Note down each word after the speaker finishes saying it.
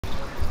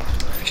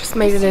just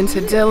made it into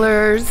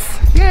Dillard's.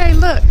 Yay,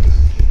 look.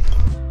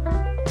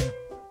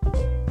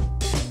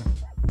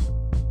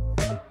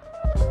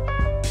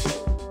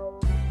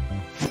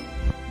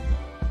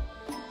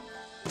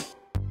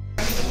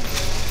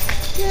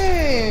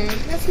 Yay,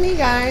 that's me,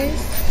 guys.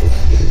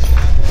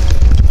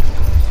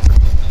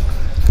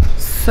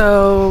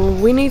 So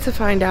we need to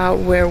find out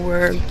where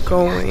we're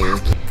going.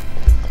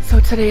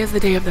 So today is the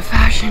day of the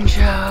fashion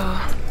show.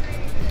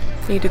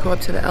 Need to go up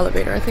to the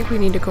elevator. I think we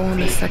need to go on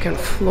the second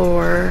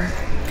floor.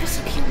 There's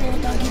a cute little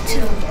doggy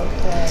too.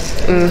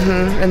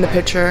 In the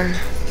picture.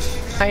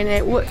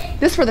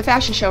 This for the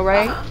fashion show,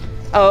 right?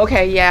 Oh,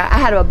 okay, yeah. I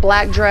had a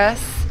black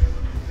dress.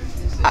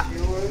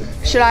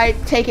 Should I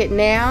take it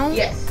now?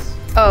 Yes.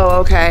 Oh,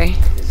 okay.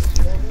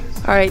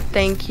 All right,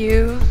 thank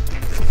you.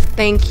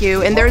 Thank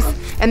you. And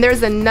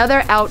there's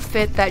another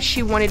outfit that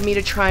she wanted me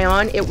to try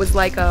on. It was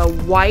like a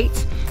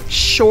white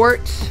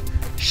shorts.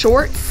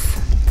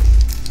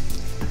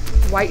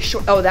 White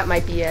short. Oh, that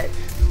might be it.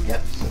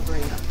 Yep,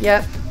 Sabrina.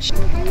 Yep.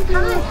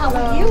 Hi, how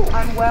are you?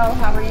 I'm well.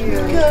 How are you?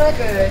 Good.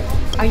 Good.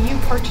 Are you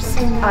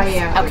purchasing this? I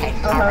am. Okay.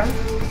 Alright.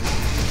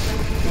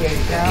 Here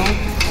you go.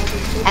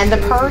 And the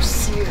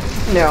purse?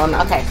 No, I'm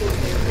not. Okay.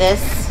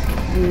 This?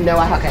 No,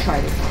 I have to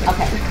try this.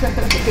 Okay.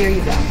 Here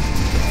you go.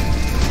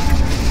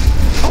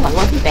 Oh, I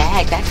love your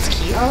bag. That's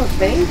cute. Oh,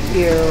 thank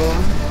you.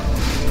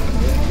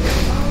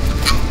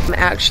 I'm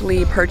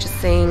actually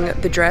purchasing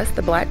the dress,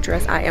 the black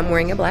dress. I am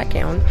wearing a black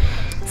gown.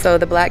 So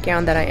the black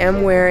gown that I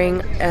am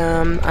wearing,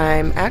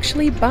 I'm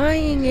actually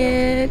buying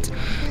it.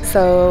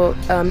 So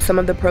some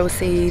of the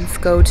proceeds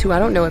go to, I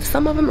don't know if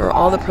some of them or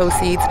all the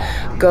proceeds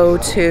go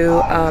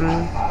to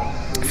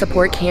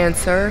support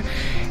cancer.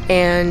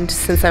 And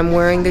since I'm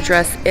wearing the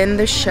dress in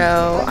the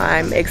show,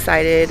 I'm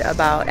excited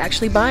about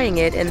actually buying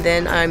it, and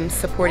then I'm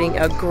supporting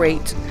a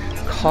great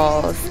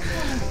cause.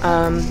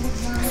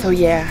 So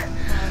yeah,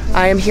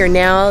 I am here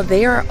now.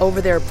 They are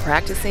over there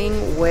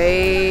practicing,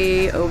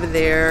 way over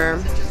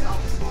there.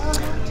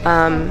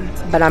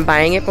 But I'm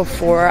buying it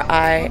before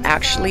I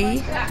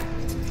actually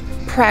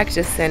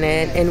practice in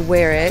it and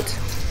wear it.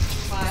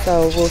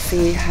 So we'll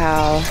see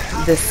how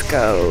this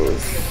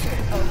goes.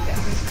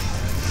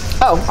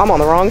 Oh, I'm on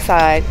the wrong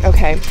side.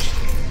 Okay.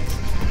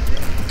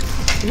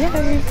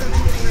 Yay.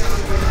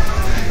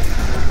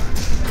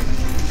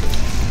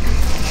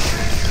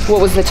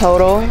 What was the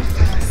total?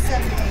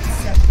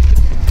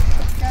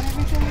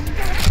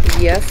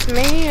 Yes,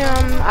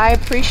 ma'am. I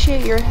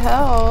appreciate your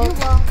help. You're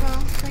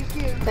welcome. Thank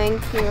you.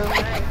 Thank you.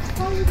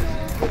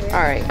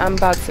 All right, I'm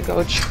about to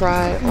go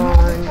try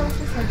on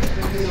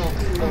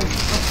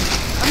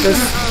this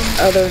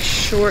other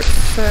short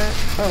set.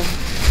 Oh.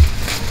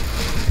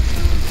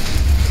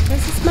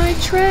 This is my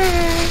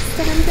dress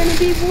that I'm gonna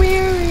be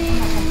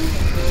wearing.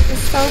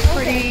 It's so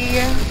pretty.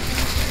 I'm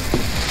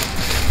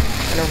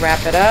gonna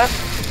wrap it up.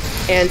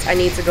 And I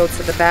need to go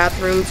to the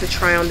bathroom to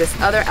try on this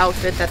other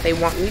outfit that they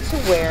want me to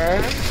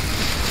wear.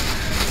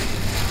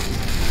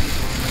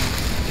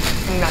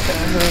 I'm not gonna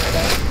hang it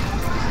up.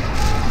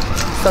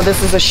 So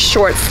this is a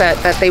short set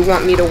that they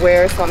want me to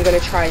wear, so I'm gonna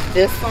try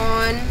this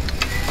on.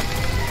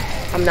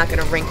 I'm not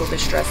gonna wrinkle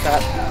this dress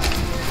up.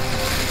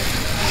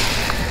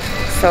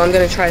 So I'm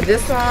gonna try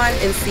this on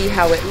and see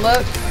how it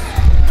looks.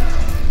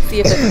 See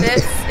if it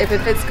fits. If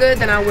it fits good,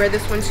 then I'll wear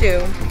this one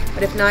too.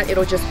 But if not,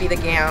 it'll just be the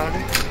gown.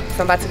 So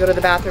I'm about to go to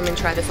the bathroom and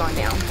try this on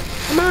now.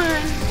 Come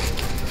on.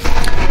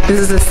 This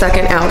is the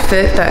second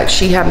outfit that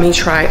she had me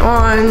try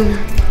on.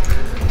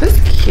 This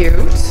is cute.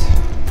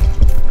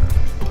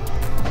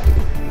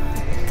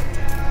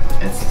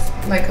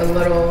 It's like a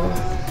little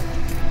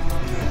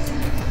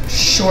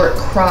short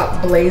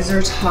crop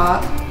blazer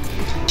top.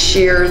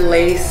 Sheer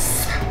lace.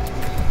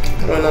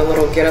 On a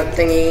little get up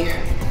thingy.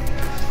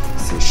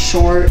 Some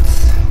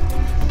shorts.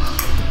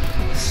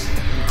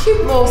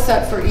 Cute little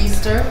set for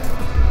Easter.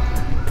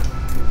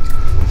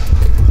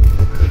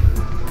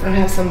 I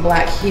have some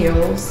black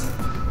heels.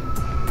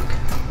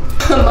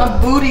 My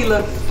booty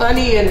looked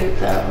funny in it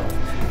though.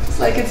 It's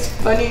like it's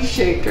funny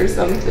shaped or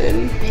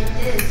something. It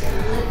is.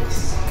 It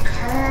looks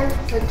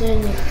curved, but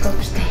then it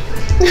goes down.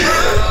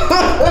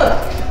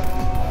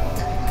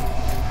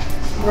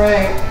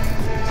 Right.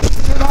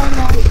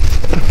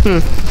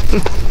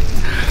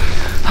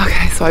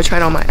 Okay, so I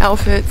tried on my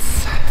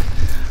outfits.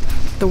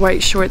 The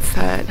white short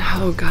set.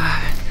 Oh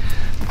God.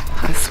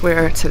 I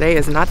swear today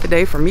is not the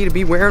day for me to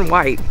be wearing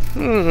white.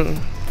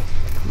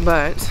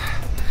 But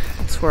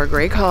it's for a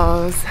great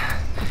cause.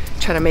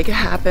 Try to make it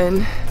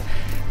happen.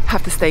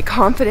 Have to stay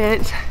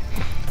confident.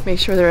 Make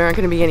sure there aren't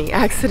going to be any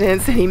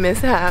accidents, any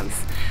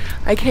mishaps.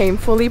 I came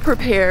fully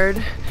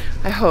prepared,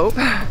 I hope.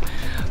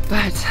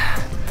 But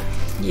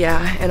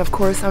yeah, and of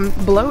course I'm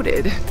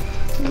bloated.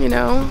 You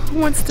know, who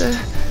wants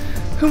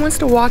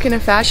to walk in a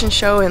fashion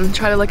show and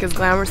try to look as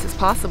glamorous as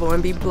possible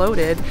and be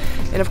bloated?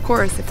 And of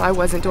course, if I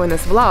wasn't doing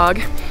this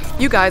vlog,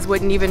 you guys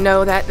wouldn't even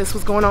know that this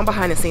was going on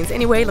behind the scenes.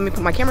 Anyway, let me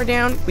put my camera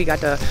down. We got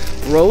to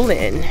roll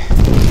in.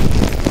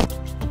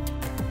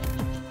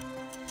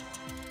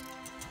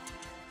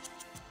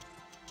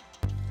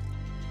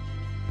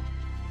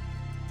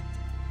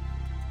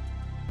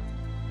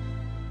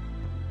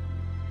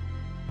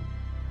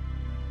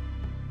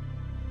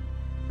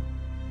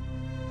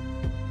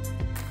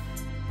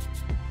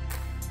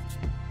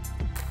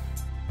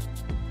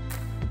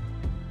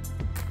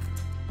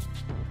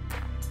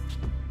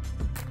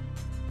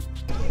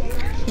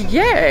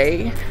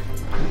 Yay,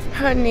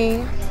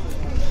 honey.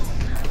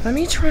 Let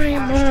me try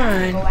them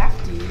on.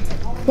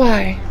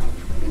 Why?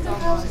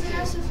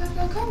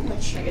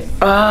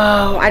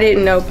 Oh, I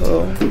didn't know,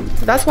 Pooh.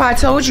 That's why I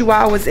told you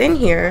while I was in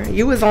here.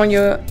 You was on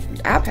your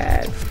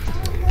iPad.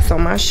 So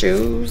my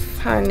shoes,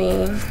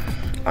 honey,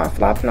 are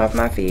flopping off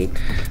my feet.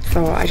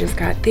 So I just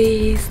got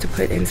these to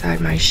put inside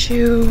my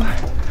shoe.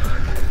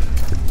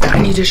 I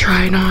need to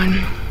try it on.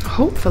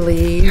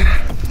 Hopefully,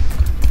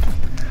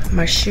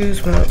 my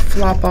shoes won't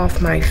flop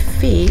off my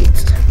feet.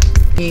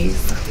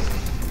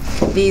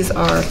 These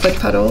are foot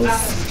pedals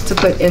to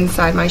put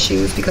inside my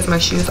shoes because my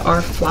shoes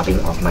are flopping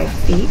off my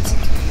feet.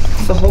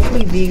 So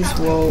hopefully these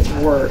will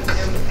work.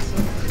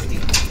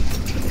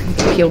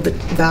 Peel the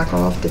back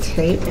off the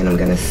tape and I'm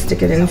gonna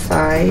stick it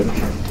inside.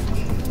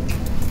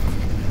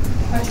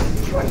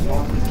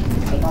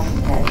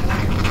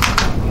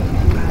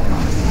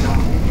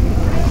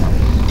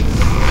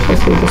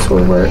 Hopefully this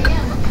will work.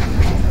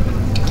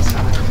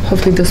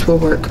 Hopefully this will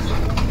work.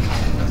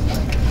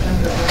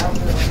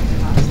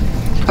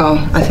 Oh,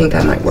 I think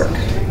that might work.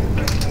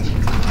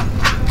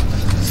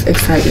 It's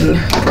exciting,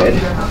 good.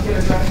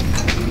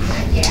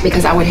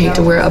 Because I would hate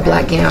to wear a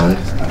black gown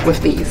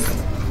with these.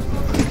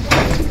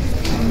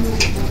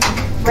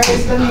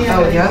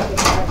 Oh, yeah.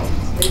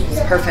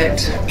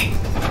 Perfect.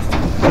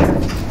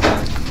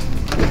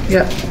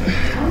 Yep.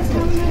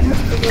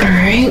 All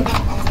right.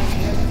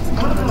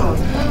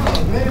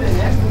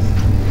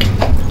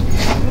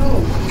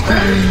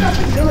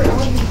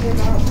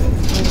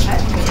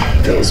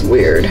 Feels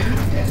weird.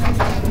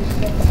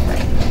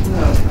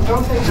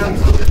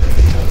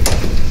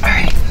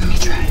 Alright, let me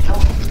try it.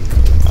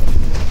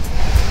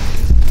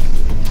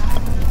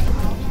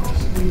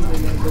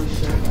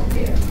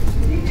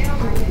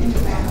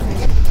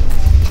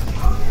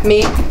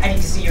 Me? I need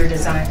to see your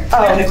designer.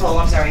 Oh. Nicole,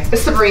 I'm sorry.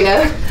 It's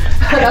Sabrina.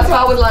 That's why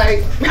I would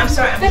like. I'm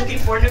sorry, I'm looking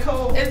for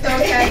Nicole. It's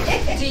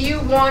okay. Do you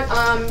want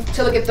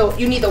to look at the,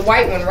 you need the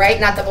white one, right?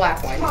 Not the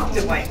black one.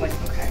 The white one,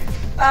 okay.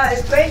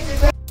 It's great.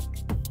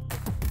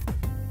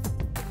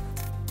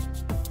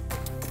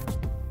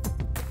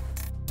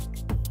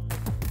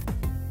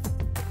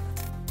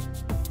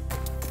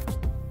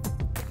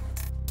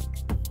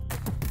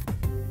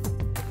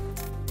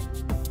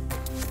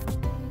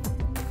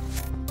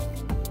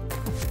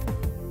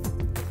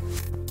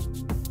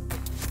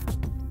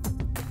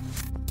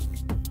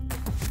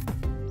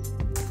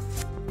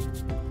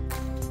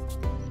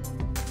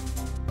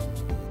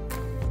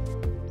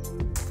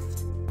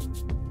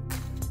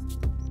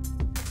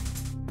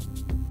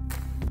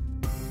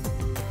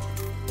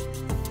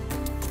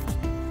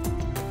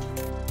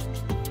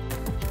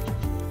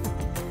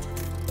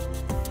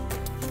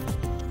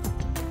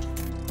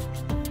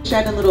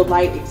 Shed a little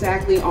light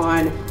exactly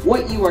on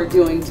what you are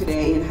doing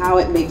today and how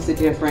it makes a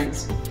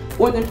difference.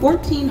 More than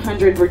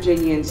 1,400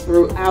 Virginians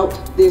throughout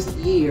this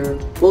year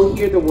will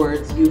hear the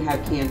words, "You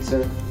have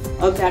cancer."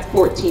 Of that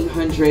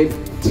 1,400,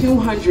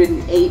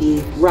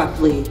 280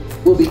 roughly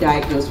will be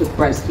diagnosed with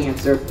breast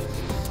cancer.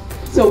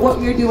 So what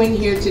we're doing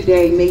here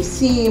today may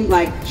seem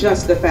like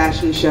just a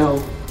fashion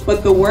show,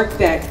 but the work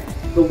that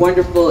the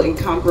wonderful,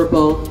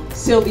 incomparable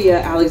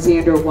Sylvia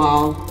Alexander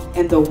Wall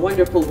and the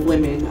wonderful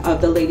women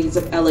of the Ladies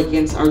of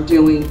Elegance are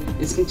doing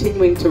is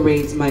continuing to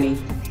raise money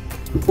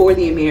for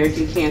the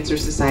American Cancer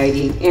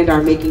Society and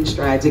our Making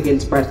Strides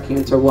Against Breast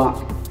Cancer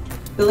walk.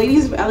 The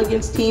Ladies of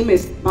Elegance team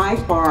is by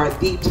far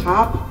the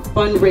top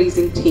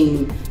fundraising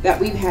team that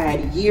we've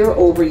had year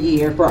over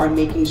year for our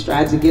Making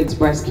Strides Against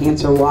Breast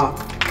Cancer walk.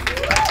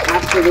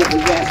 Absolutely,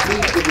 yes,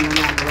 please give them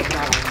a round of applause.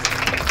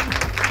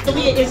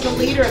 Sylvia is the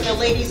leader of the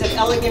Ladies of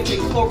Elegance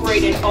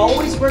Incorporated,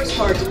 always works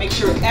hard to make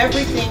sure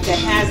everything that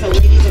has the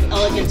Ladies of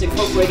Elegance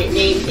Incorporated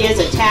name is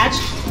attached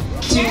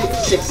to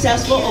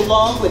successful,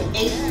 along with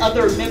 8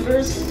 other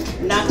members,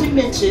 not to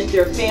mention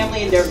their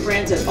family and their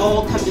friends that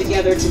all come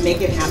together to make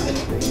it happen.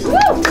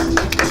 Woo!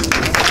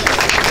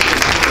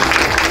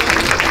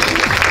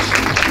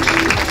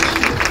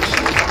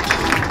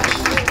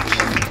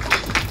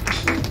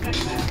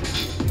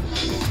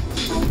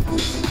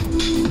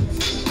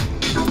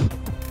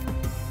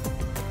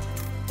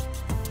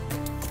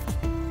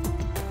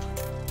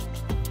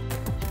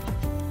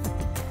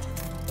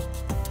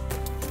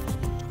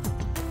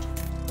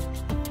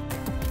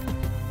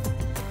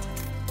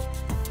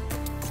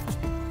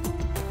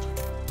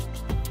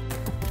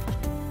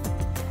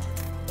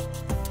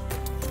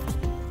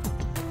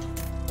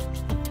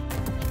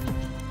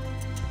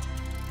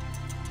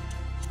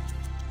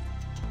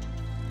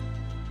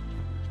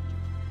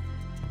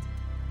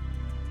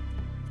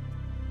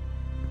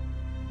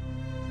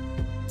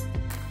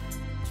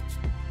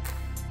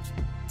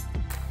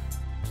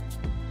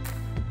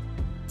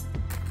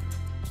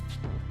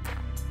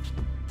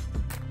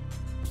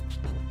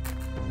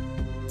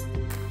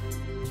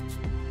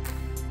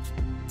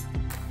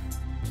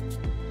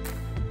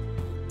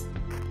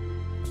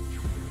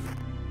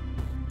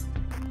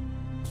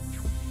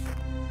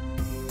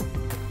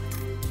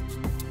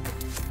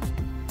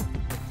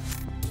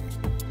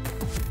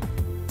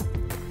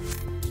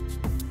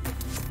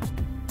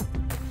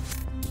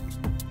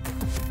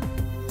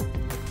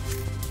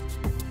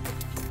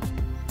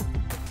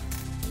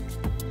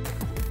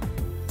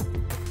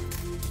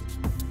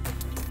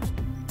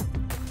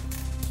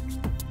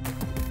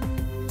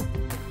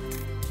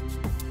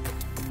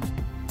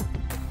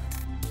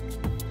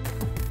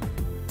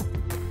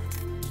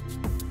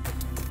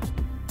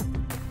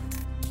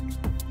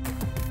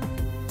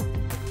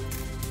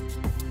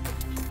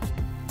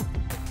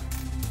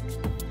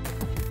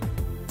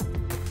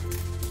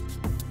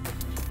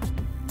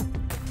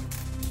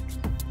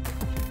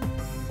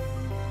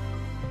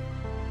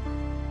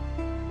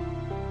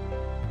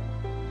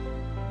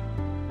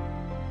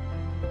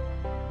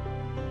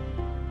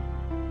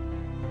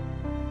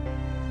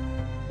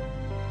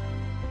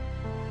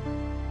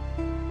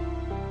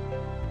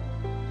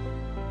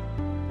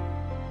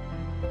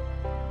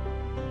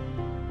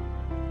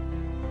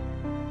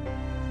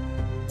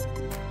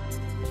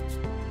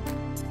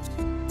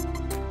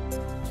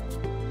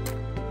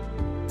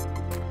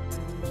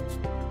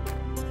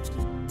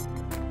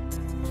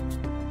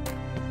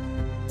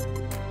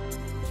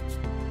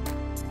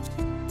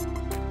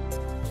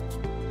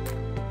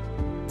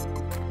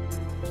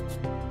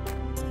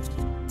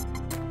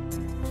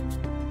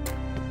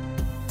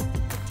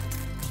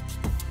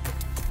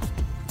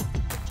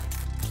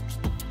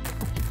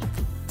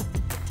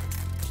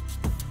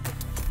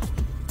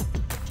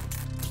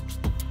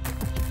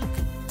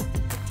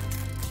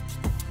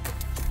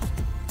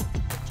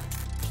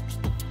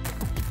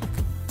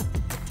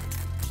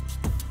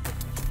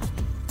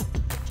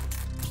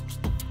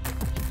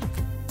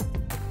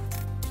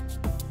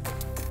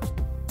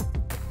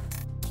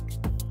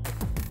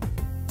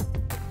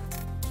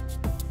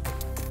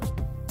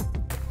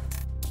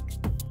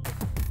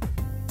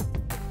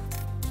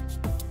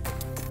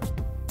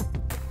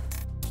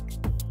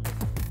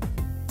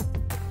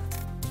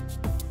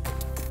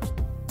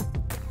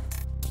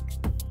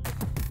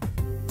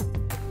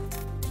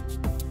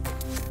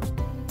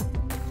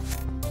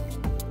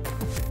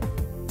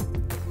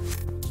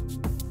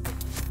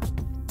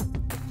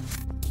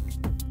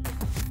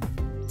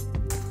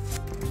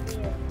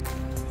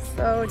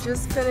 So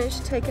just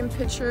finished taking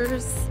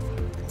pictures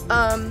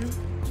of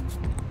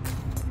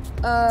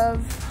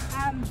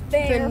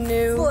the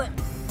new.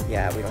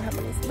 Yeah, we don't have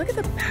any. Look at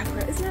the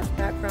background. Isn't that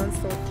background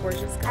so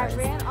gorgeous, guys? I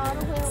ran all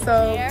the way over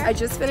so there. I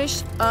just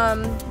finished.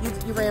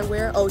 You ran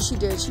where? Oh, she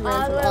did. She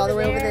ran from all the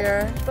way over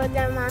there. But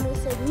then mommy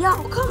said,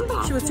 "No, come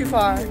back." She was too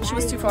far. She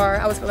was too far.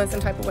 I was feeling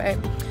some type of way.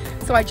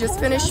 So I just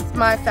finished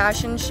my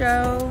fashion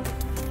show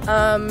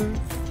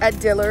at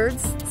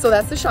Dillard's. So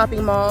that's the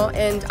shopping mall,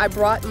 and I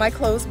brought my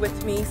clothes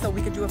with me so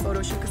we could do a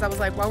photo shoot because I was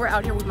like, while we're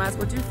out here, we might as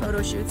well do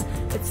photo shoots.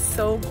 It's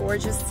so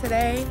gorgeous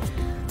today.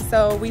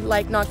 So we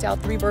like knocked out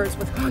 3 birds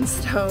with 1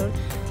 stone.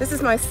 This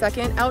is my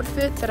second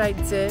outfit that I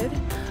did.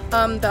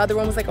 The other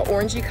one was like an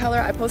orangey color.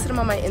 I posted them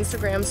on my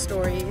Instagram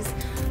stories.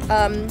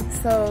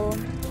 So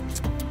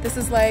this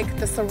is like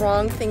the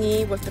sarong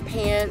thingy with the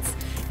pants,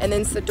 and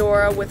then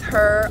Sadora with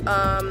her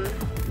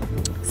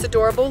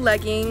Sadorable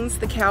leggings,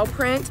 the cow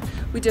print.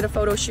 We did a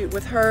photo shoot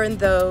with her in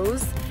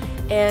those,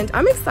 and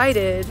I'm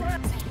excited.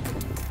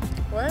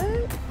 What?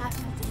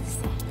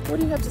 What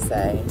do you have to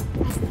say?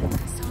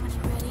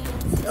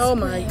 Oh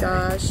my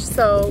gosh.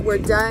 So we're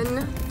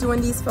done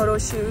doing these photo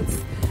shoots.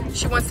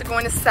 She wants to go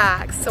into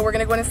Saks, so we're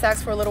gonna go into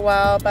Saks for a little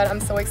while, but I'm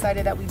so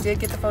excited that we did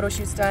get the photo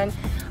shoots done.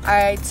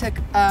 I took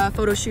a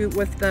photo shoot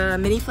with the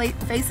Mini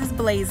Faces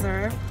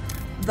blazer,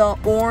 the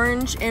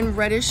orange and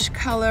reddish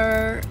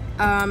color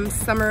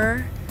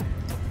summer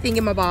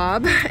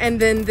thingamabob, and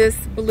then this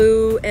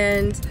blue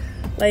and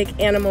like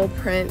animal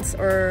print,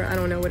 or I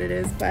don't know what it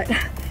is, but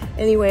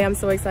anyway, I'm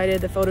so excited.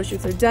 The photo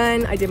shoots are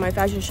done. I did my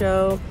fashion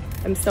show.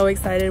 I'm so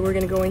excited. We're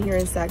gonna go in here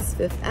in Saks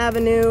Fifth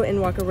Avenue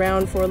and walk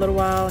around for a little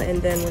while,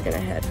 and then we're gonna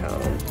head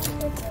home.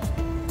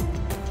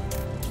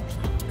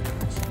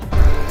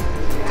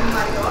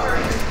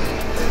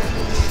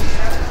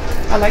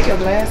 I like your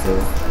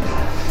glasses.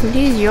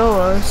 These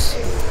yours.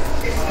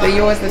 They're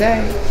yours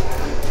today.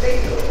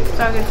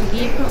 So I get to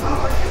keep them?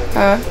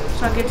 Huh?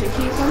 So I get to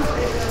keep them?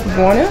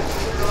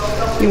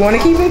 You wanna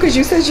keep them? Because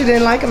you said you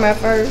didn't like them at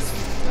first.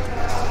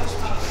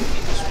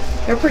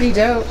 They're pretty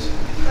dope.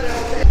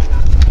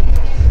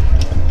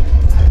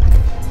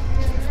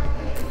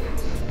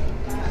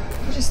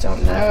 I just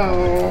don't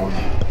know.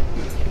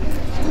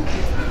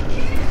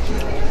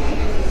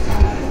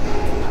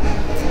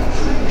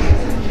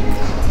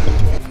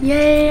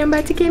 Yay, I'm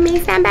about to get me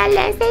some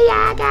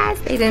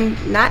Balenciagas. They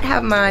did not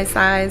have my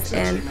size,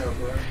 and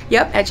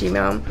yep, at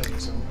Gmail.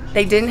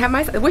 They didn't have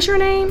my size. What's your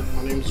name?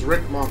 My name is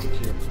Rick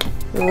Montague.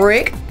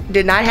 Rick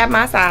did not have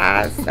my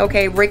size.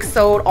 Okay, Rick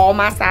sold all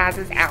my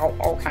sizes out.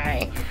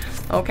 Okay.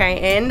 Okay,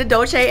 and the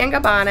Dolce &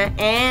 Gabbana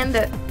and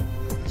the...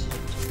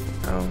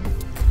 Oh.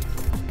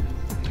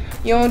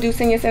 You don't do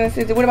senior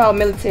citizens? What about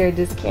military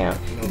discount?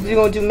 No, you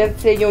don't do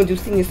military, you don't do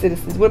senior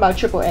citizens. What about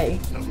AAA?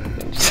 No, ma'am.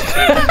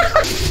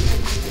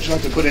 Would you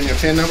like to put in your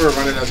PIN number or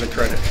run it as a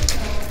credit?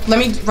 Let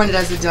me run it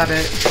as a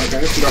debit. Okay,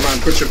 if you don't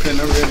mind, put your PIN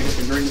number in and hit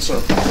the green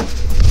circle. Like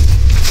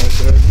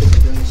that, put the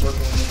green circle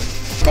in.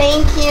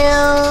 Thank you.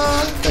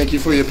 Thank you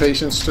for your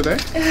patience today.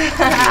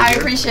 I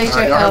appreciate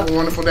your help. Have a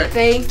wonderful day.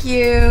 Thank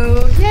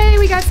you. Yay,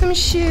 we got some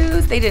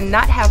shoes. They did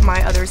not have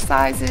my other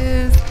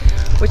sizes,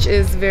 which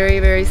is very,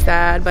 very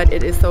sad, but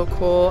it is so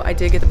cool. I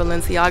did get the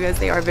Balenciagas.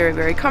 They are very,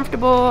 very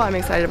comfortable. I'm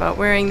excited about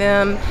wearing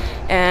them.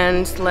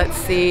 And let's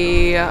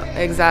see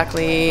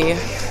exactly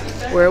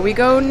where we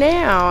go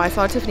now. I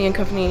saw Tiffany and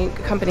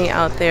Company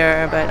out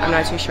there, but I'm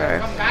not too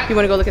sure. You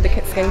want to go look at the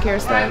skincare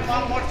stuff?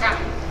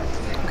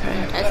 Okay.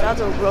 I saw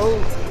the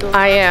road.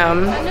 I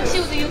am. I knew she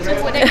was a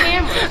YouTuber with that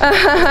camera.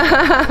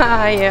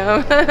 I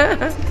am.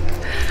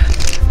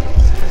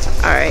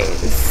 All right,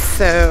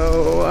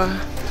 so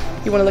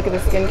you want to look at the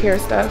skincare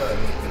stuff?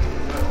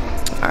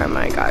 Oh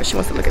my gosh, she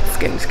wants to look at the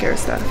skincare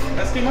stuff.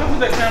 What's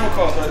that camera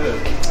cost right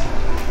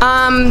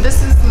there?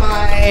 This is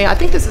my, I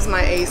think this is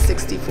my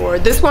A64.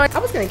 This one, I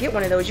was gonna get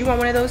one of those. You want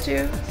one of those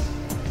too?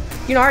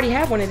 You know, I already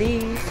have one of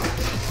these.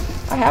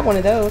 I have one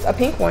of those, a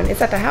pink one.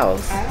 It's at the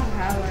house. I don't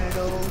have one of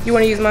those. You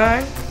wanna use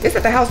mine? It's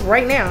at the house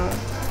right now.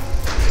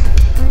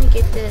 I'm gonna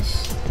get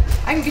this.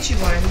 I can get you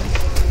one.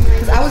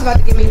 Because I was about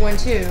to get me one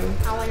too.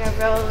 I wanna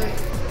roll it.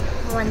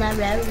 I wanna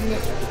roll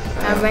it.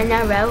 I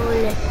wanna roll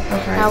it.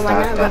 Okay, I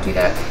wanna stop. Don't do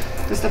that.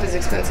 This stuff is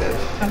expensive.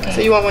 Okay.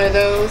 So you want one of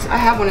those? I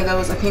have one of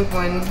those, a pink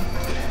one.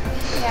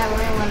 Yeah, I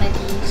want one of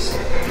these.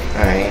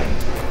 Alright.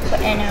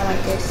 And I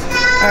want this.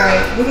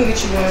 Alright, we can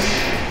get you one.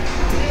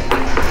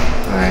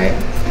 Alright.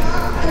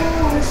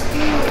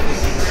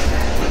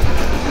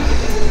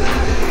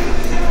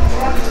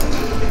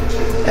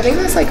 I think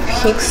that's like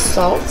pink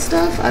salt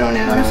stuff. I don't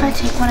know. What if I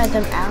take one of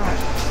them out?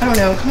 I don't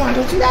know. Come on,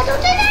 don't do that. Don't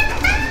do that.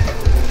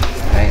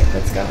 Alright,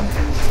 let's go.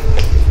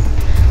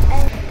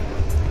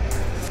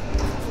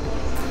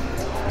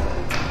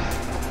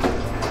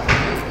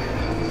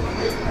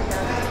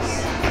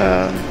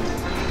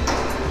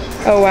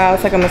 Oh wow,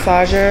 it's like a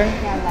massager.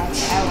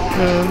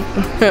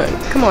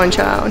 Come on,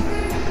 child.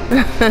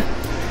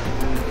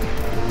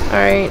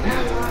 Alright.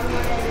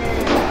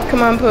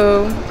 Come on,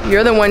 Pooh.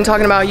 You're the one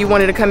talking about you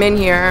wanted to come in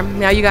here.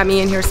 Now you got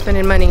me in here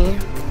spending money.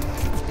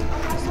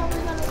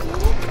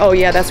 Oh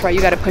yeah, that's right,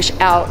 you gotta push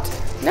out.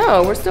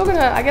 No, we're still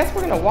gonna, I guess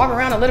we're gonna walk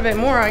around a little bit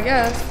more, I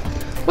guess.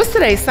 What's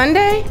today,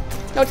 Sunday?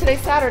 No,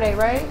 today's Saturday,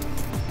 right?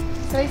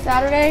 Today's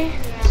Saturday?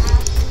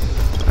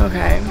 Yeah.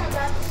 Okay.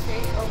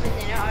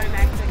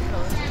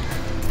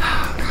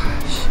 Oh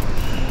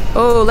gosh.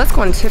 Oh, let's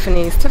go on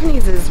Tiffany's.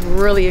 Tiffany's is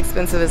really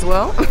expensive as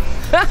well.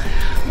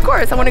 Of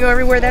course, I wanna go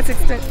everywhere that's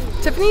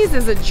expensive. Tiffany's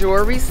is a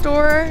jewelry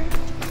store.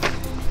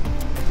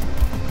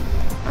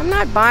 I'm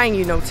not buying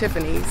you no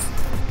Tiffany's.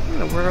 What in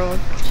the world?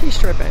 She's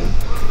tripping.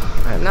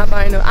 I'm not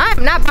buying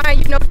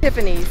you no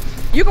Tiffany's.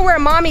 You can wear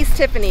mommy's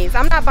Tiffany's.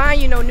 I'm not buying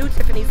you no new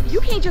Tiffany's.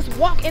 You can't just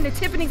walk into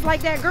Tiffany's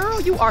like that,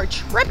 girl. You are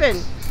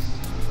tripping.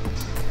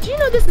 Do you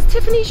know this is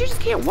Tiffany's? You just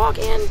can't walk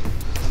in.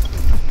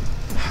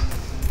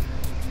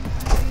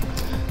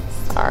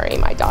 Sorry,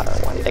 my daughter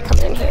wanted to come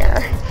in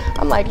here.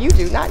 I'm like, you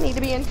do not need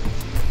to be in.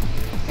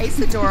 Hey,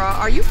 Sadora,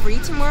 are you free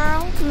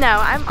tomorrow? No,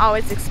 I'm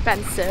always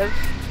expensive.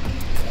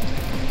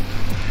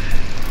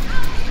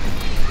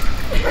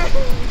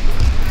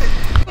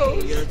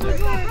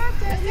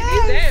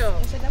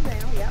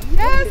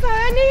 Yes,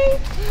 honey.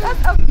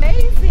 That's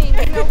amazing.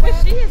 You know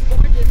what? She is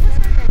gorgeous. What's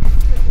her name?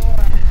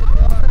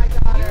 Sadora. My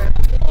daughter.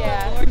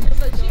 Yeah.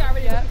 So she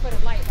already put a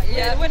light.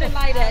 Yeah, where the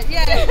light at?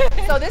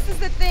 Yeah. So this is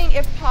the thing.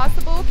 If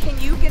possible, can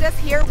you get us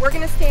here? We're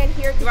gonna stand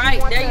here.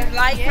 Right there, you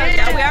light.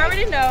 Yeah, we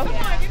already know. Come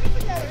on, get me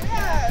together.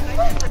 Yeah.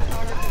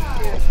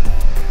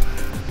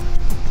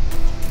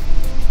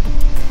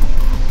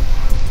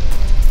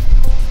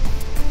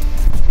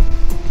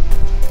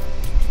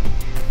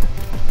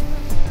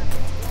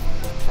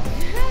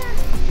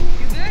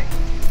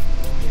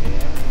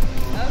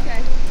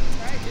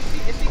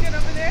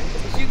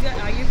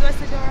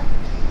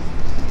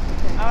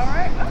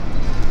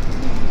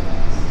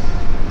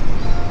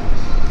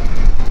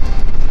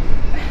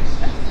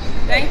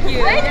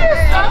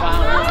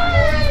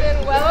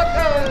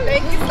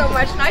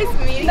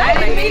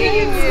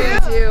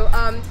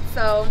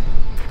 So,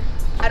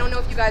 I don't know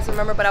if you guys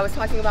remember, but I was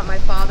talking about my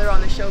father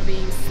on the show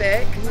being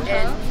sick,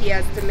 and he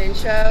has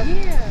dementia.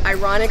 Yeah.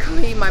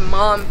 Ironically, my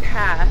mom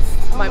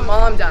passed. My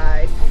mom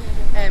died.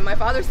 And my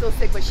father's still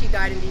sick, but she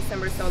died in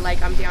December, so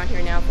like I'm down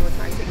here now full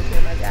time taking care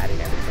of my dad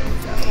and everything.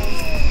 So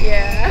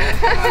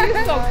yeah.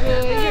 You're so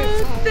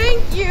good.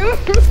 Thank you.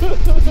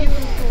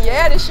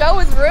 Yeah, the show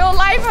is real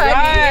life, honey.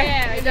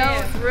 Yeah, you know,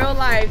 it's real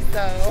life.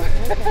 So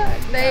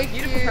thank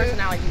you. Beautiful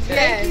personality too.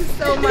 Thank you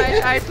so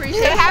much. I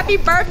appreciate it. Happy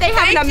birthday.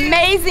 Have an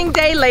amazing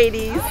day,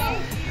 ladies.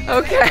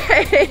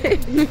 Okay.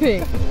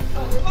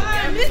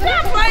 Is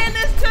y'all playing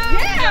this too?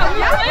 Yeah,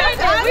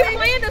 we're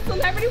playing the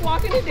celebrity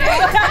walking the day.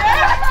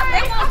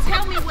 They won't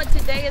tell me what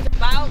today is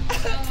about,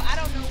 so I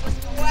don't know what's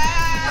going on.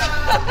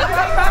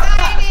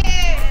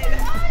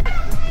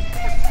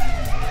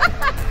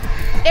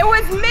 It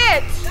was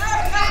Mitch.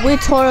 We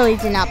totally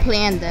did not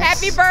plan this.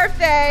 Happy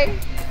birthday.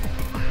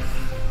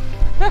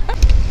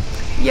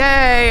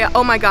 Yay.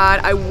 Oh my God,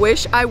 I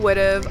wish I would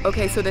have.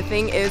 Okay, so the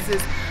thing is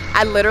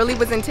I literally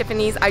was in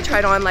Tiffany's. I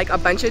tried on like a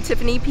bunch of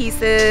Tiffany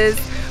pieces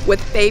with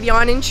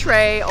Fabian and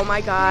Trey. Oh my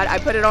God, I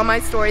put it on my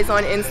stories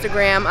on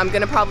Instagram. I'm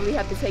gonna probably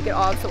have to take it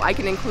off so I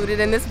can include it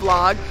in this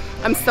vlog.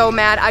 I'm so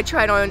mad. I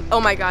tried on,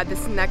 oh my God,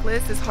 this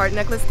necklace, this heart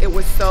necklace, it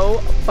was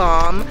so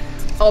bomb.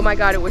 Oh my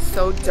God, it was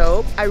so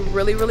dope. I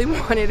really, really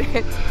wanted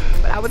it,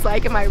 but I was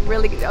like, am I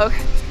really, oh.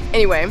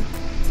 Anyway,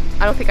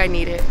 I don't think I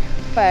need it,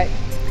 but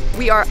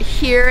we are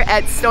here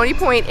at Stony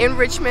Point in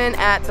Richmond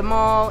at the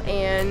mall,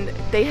 and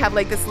they have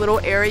like this little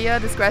area,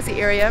 this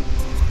grassy area.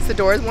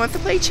 Sadora wants to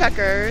play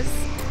checkers.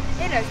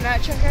 It is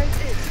not checkers,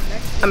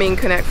 it's I mean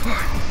Connect 4.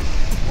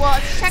 Well,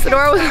 it's checkers.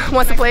 Sadora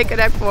wants to play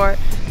Connect 4.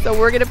 So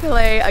we're gonna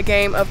play a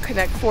game of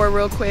Connect 4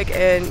 real quick,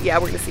 and yeah,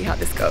 we're gonna see how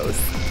this goes.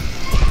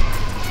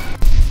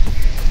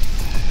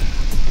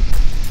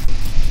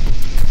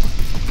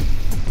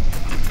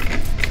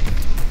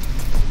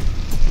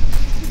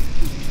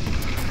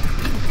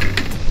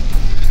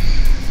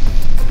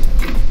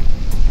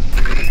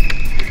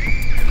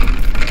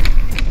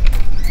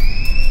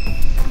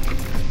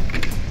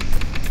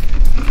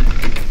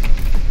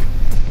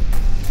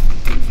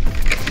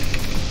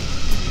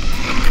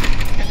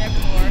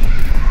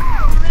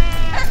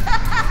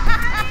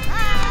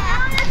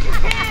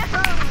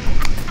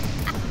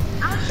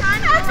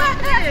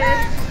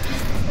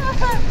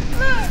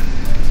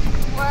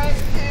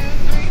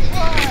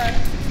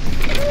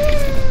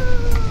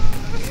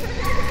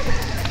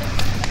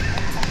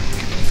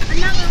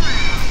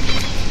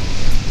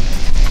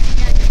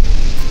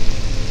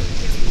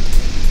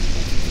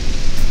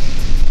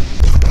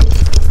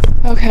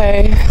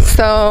 Okay,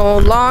 so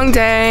long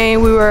day.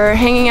 We were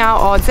hanging out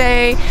all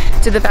day,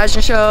 did the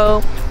fashion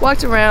show,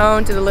 walked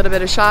around, did a little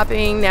bit of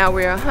shopping. Now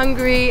we are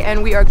hungry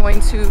and we are going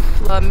to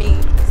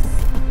Flemings.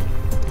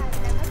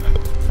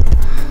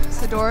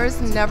 Sadora's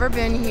never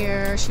been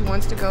here. She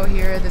wants to go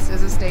here. This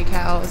is a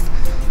steakhouse.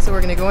 So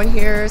we're gonna go in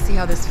here, see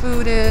how this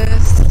food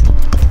is.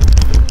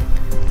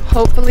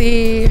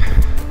 Hopefully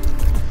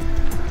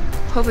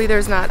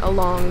there's not a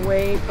long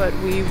wait, but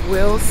we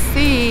will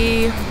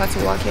see. I'm about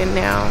to walk in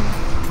now.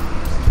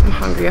 I'm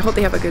hungry. I hope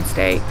they have a good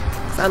steak.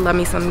 I love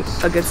me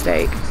a good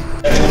steak.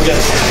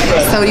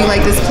 So you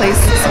like this place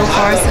so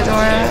far,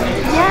 Sadora?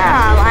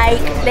 Yeah,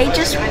 like they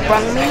just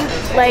rung me.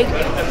 Like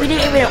we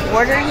didn't even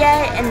order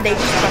yet, and they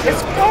just rung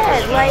us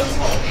bed. Like,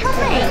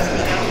 hi.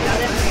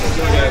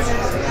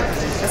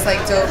 It's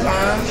like dope,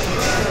 huh?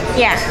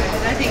 Yeah.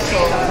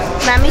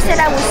 Mommy said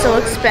I was so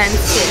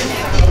expensive.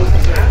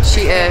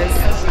 She is.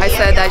 I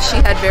said that she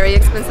had very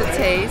expensive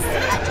taste.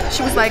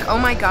 She was like, oh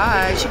my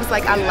god. She was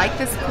like, I like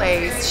this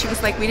place. She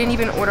was like, we didn't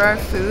even order our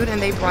food and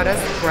they brought us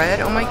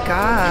bread. Oh my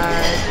god.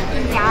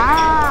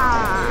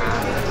 Yeah.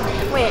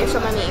 Wait, so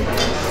let me.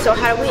 So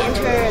how do we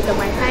enter the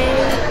Wi-Fi?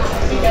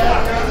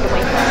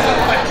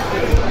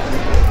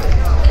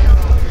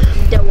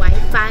 The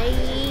Wi-Fi.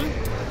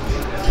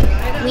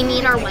 We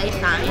need our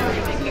Wi-Fi.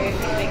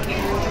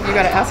 You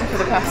gotta ask them for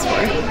the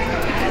password.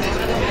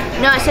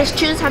 No, it says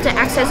choose how to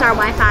access our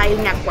Wi-Fi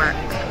network.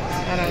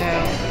 I don't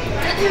know.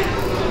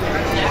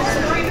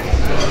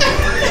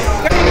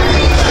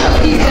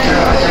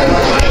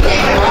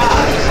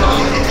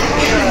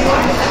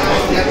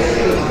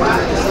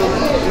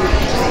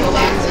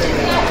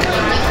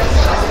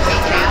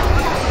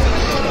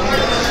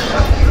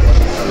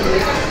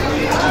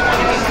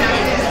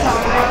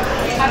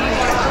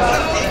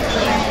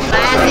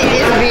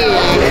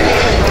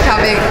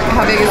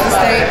 How big is the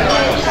steak?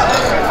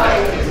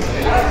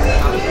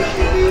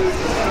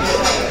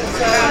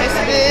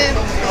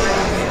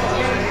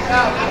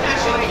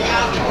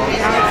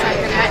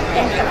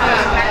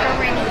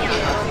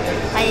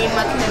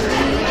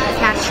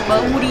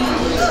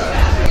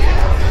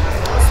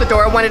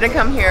 Sadora wanted to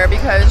come here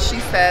because she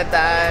said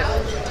that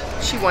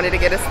she wanted to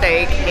get a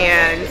steak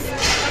and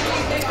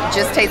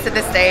just tasted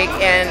the steak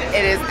and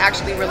it is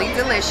actually really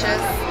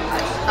delicious.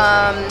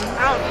 I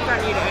don't think I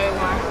need an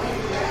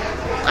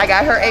A1. I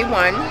got her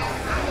A1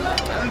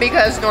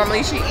 because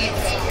normally she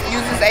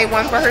uses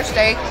A1 for her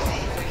steak,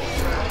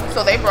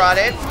 so they brought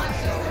it.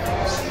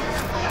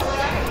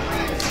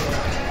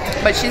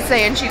 But she's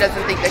saying she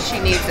doesn't think that she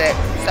needs it,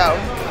 so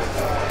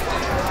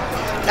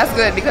that's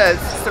good because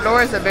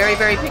Sadora is a very,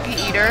 very picky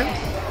eater.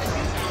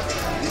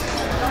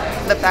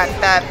 The fact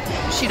that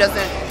she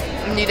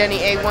doesn't need any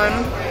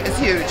A1 is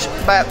huge,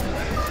 but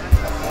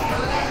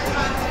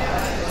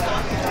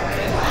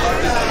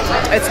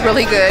it's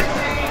really good.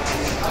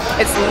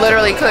 It's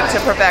literally cooked to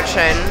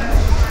perfection.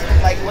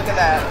 Like, look at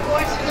that.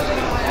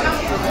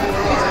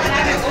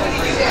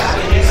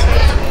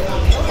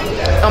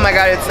 Oh my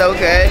god, it's so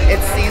good.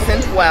 It's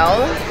seasoned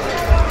well.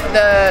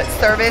 The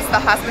service, the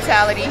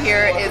hospitality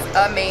here is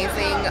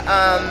amazing.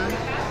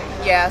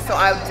 Yeah, so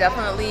I would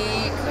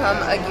definitely come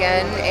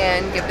again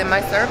and give them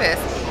my service.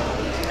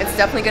 It's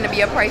definitely going to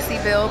be a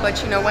pricey bill,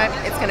 but you know what?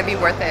 It's going to be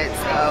worth it.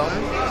 So,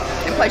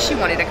 and plus she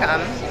wanted to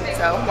come,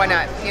 so why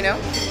not, you know?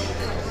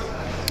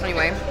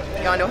 Anyway,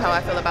 y'all know how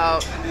I feel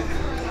about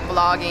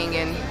vlogging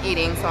and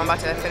eating, so I'm about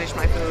to finish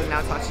my food and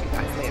I'll talk to you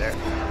guys later.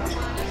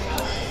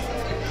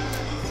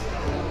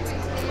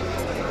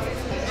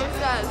 It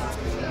says,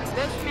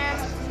 this man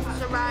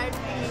survived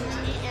being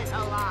eaten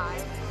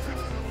alive.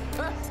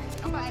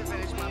 I'm about to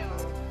finish my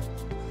food.